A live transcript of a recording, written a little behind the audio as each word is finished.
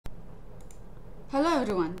Hello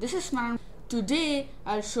everyone, this is Ramanujan. Today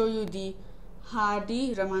I'll show you the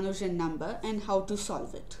Hardy-Ramanujan number and how to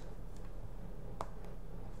solve it.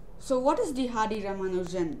 So what is the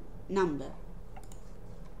Hardy-Ramanujan number?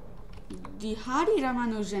 The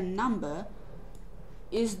Hardy-Ramanujan number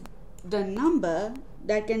is the number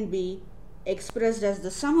that can be expressed as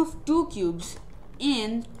the sum of two cubes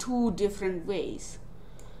in two different ways.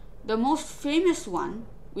 The most famous one,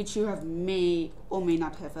 which you may or may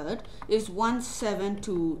not have heard, is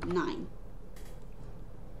 1729.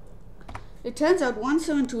 It turns out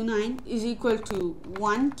 1729 is equal to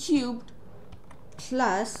 1 cubed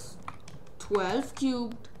plus 12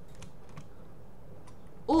 cubed,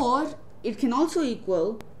 or it can also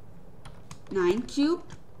equal 9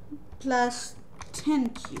 cubed plus 10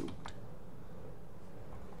 cubed.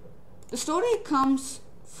 The story comes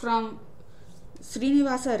from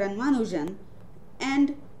Srinivasa Ramanujan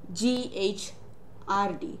and G.H.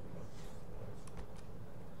 R.D.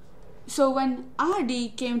 So when R.D.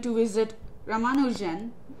 came to visit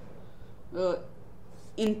Ramanujan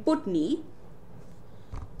in Putney,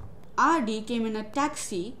 R.D. came in a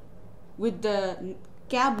taxi with the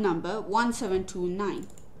cab number 1729.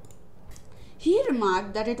 He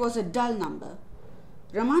remarked that it was a dull number.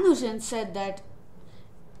 Ramanujan said that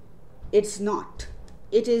it's not.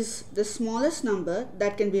 It is the smallest number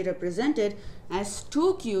that can be represented as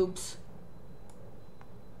 2 cubes,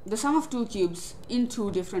 the sum of 2 cubes in two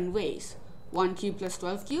different ways, 1 cube plus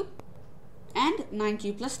 12 cube and 9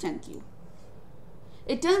 cube plus 10 cube.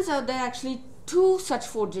 It turns out there are actually two such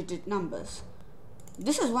 4-digit numbers.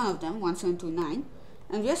 This is one of them, 1729,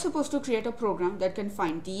 and we are supposed to create a program that can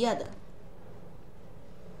find the other.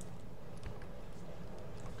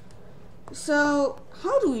 So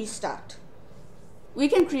how do we start? We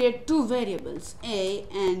can create two variables, A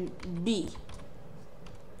and B.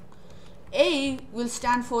 A will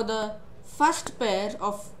stand for the first pair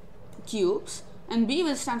of cubes and B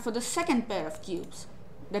will stand for the second pair of cubes,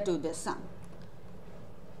 the two their sum.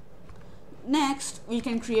 Next, we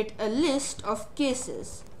can create a list of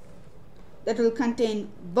cases that will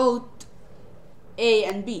contain both A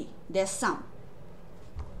and B, their sum.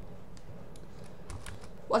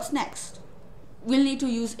 What's next? We'll need to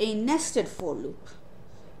use a nested for loop.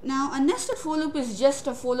 Now, a nested for loop is just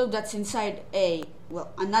a for loop that's inside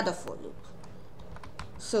another for loop.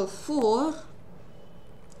 So for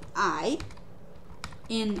I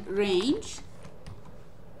in range,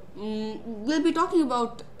 we'll be talking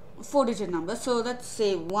about 4-digit numbers. So let's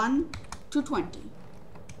say 1 to 20.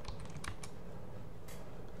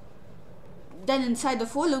 Then inside the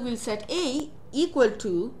for loop, we'll set A equal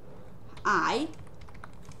to I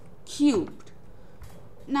cubed.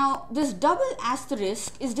 Now, this double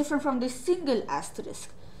asterisk is different from the single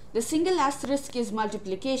asterisk. The single asterisk is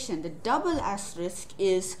multiplication. The double asterisk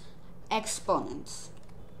is exponents.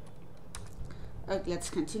 Let's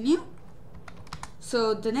continue.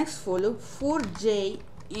 So, the next for loop, for j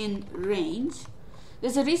in range.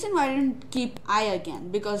 There's a reason why I didn't keep I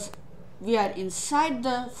again, because we are inside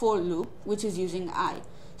the for loop, which is using I.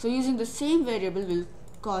 So, using the same variable will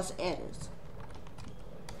cause errors.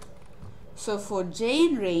 So for j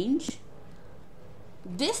in range,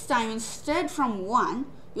 this time instead from 1,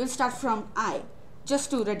 we'll start from I, just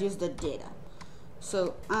to reduce the data.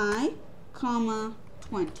 So I, comma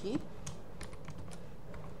 20.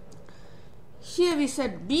 Here we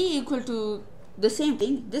set b equal to the same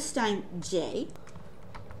thing, this time j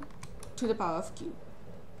to the power of q.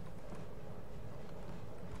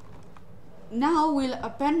 Now we'll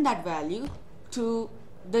append that value to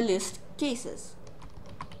the list cases.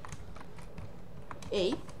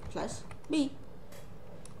 A plus B.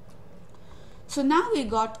 So now we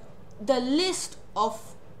got the list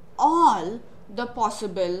of all the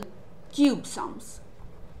possible cube sums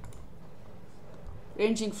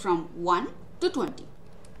ranging from 1 to 20.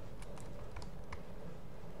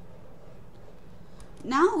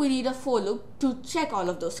 Now we need a for loop to check all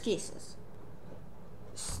of those cases.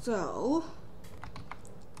 So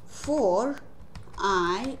for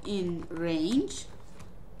I in range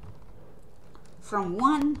from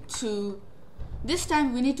 1 to, this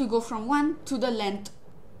time we need to go from 1 to the length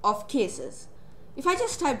of cases. If I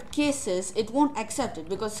just type cases, it won't accept it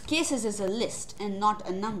because cases is a list and not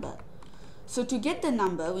a number. So to get the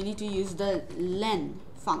number, we need to use the len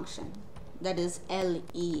function, that is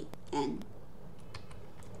L-E-N.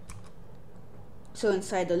 So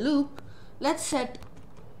inside the loop, let's set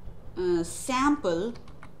sample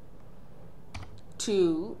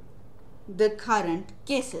to the current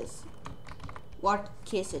cases. What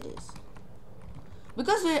case it is.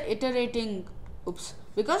 Because we are iterating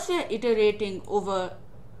over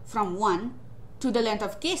from 1 to the length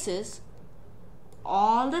of cases,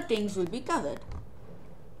 all the things will be covered.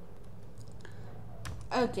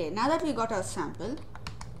 Okay, now that we got our sample,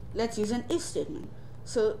 let's use an if statement.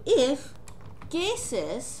 So if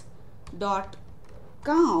cases dot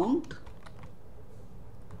count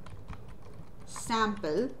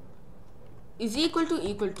sample is equal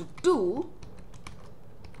to 2,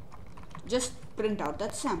 just print out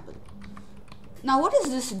that sample. Now what is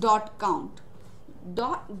this dot count?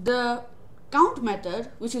 The count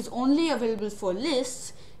method, which is only available for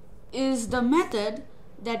lists, is the method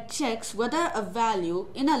that checks whether a value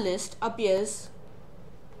in a list appears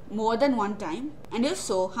more than one time, and if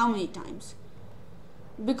so, how many times.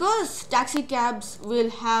 Because taxicabs will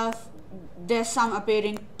have their sum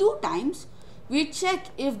appearing 2 times, we check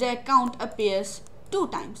if their count appears 2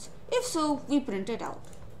 times. If so, we print it out.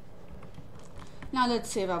 Now let's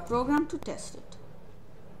save our program to test it.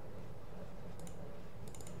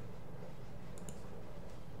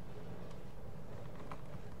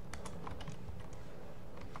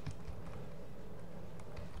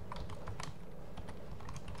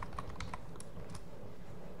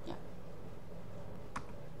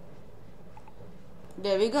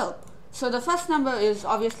 There we go. So the first number is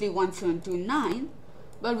obviously 1729,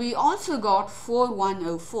 but we also got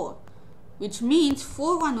 4104, which means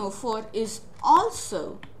 4104 is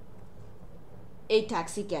also a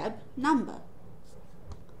taxicab number,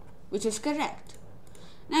 which is correct.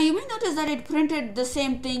 Now you may notice that it printed the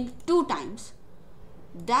same thing 2 times.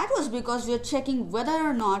 That was because we are checking whether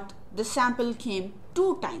or not the sample came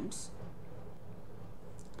 2 times.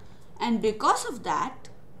 And because of that,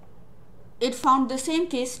 it found the same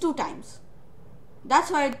case 2 times. That's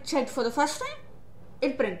why it checked for the first time,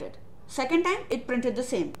 it printed. Second time, it printed the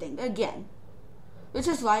same thing again, which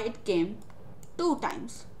is why it came 2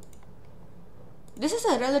 times. This is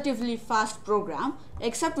a relatively fast program,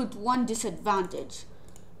 except with one disadvantage.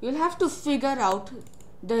 You'll have to figure out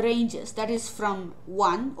the ranges, that is from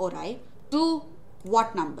 1 or I to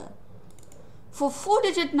what number. For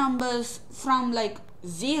 4-digit numbers from like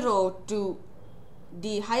 0 to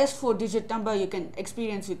the highest 4-digit number you can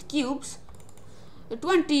experience with cubes,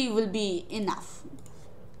 20 will be enough.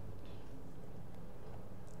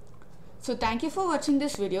 So thank you for watching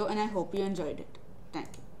this video, and I hope you enjoyed it.